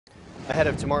Ahead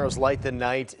of tomorrow's Light the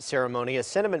Night ceremony, a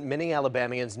sentiment many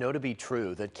Alabamians know to be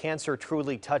true, that cancer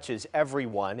truly touches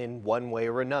everyone in one way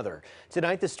or another.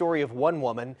 Tonight, the story of one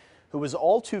woman who was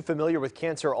all too familiar with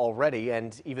cancer already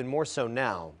and even more so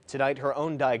now. Tonight, her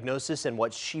own diagnosis and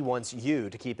what she wants you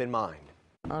to keep in mind.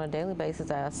 On a daily basis,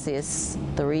 I assist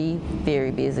 3 very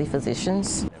busy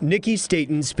physicians. Nikki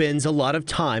Staten spends a lot of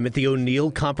time at the O'Neill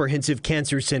Comprehensive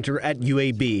Cancer Center at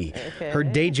UAB. Her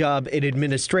day job in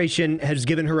administration has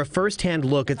given her a first-hand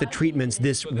look at the treatments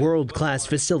this world-class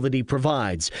facility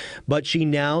provides. But she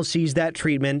now sees that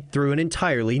treatment through an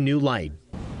entirely new light.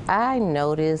 I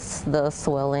noticed the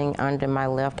swelling under my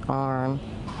left arm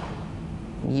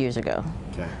years ago.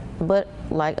 But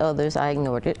like others, I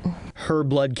ignored it. Her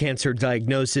blood cancer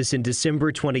diagnosis in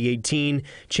December 2018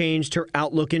 changed her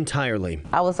outlook entirely.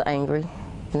 I was angry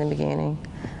in the beginning,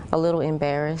 a little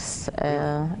embarrassed,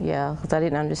 because I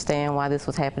didn't understand why this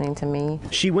was happening to me.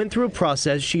 She went through a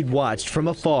process she'd watched from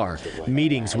afar,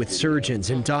 meetings with surgeons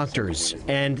and doctors,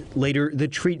 and later the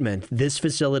treatment this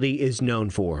facility is known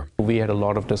for. We had a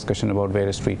lot of discussion about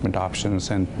various treatment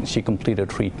options, and she completed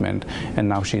treatment, and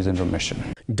now she's in remission.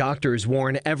 Doctors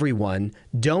warn everyone,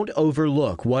 don't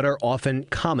overlook what are often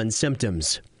common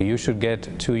symptoms. You should get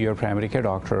to your primary care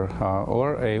doctor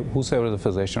or whosoever the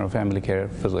physician or family care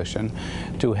physician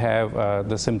to have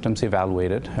the symptoms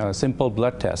evaluated. A simple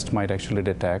blood test might actually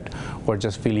detect, or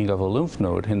just feeling of a lymph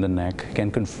node in the neck can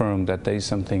confirm that there is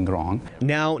something wrong.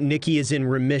 Now Nikki is in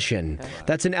remission.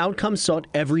 That's an outcome sought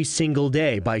every single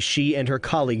day by she and her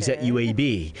colleagues at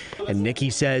UAB. And Nikki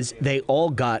says they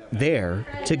all got there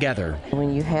together.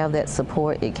 When you have that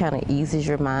support, it kind of eases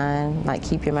your mind, like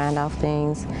keep your mind off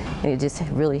things, and it just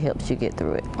really helps you get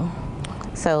through it.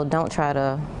 So don't try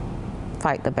to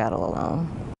fight the battle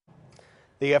alone.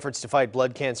 The efforts to fight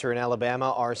blood cancer in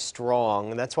Alabama are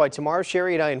strong, and that's why tomorrow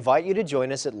Sherry and I invite you to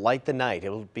join us at Light the Night. It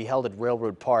will be held at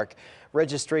Railroad Park.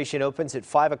 Registration opens at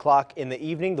 5 o'clock in the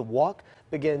evening. The walk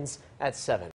begins at 7.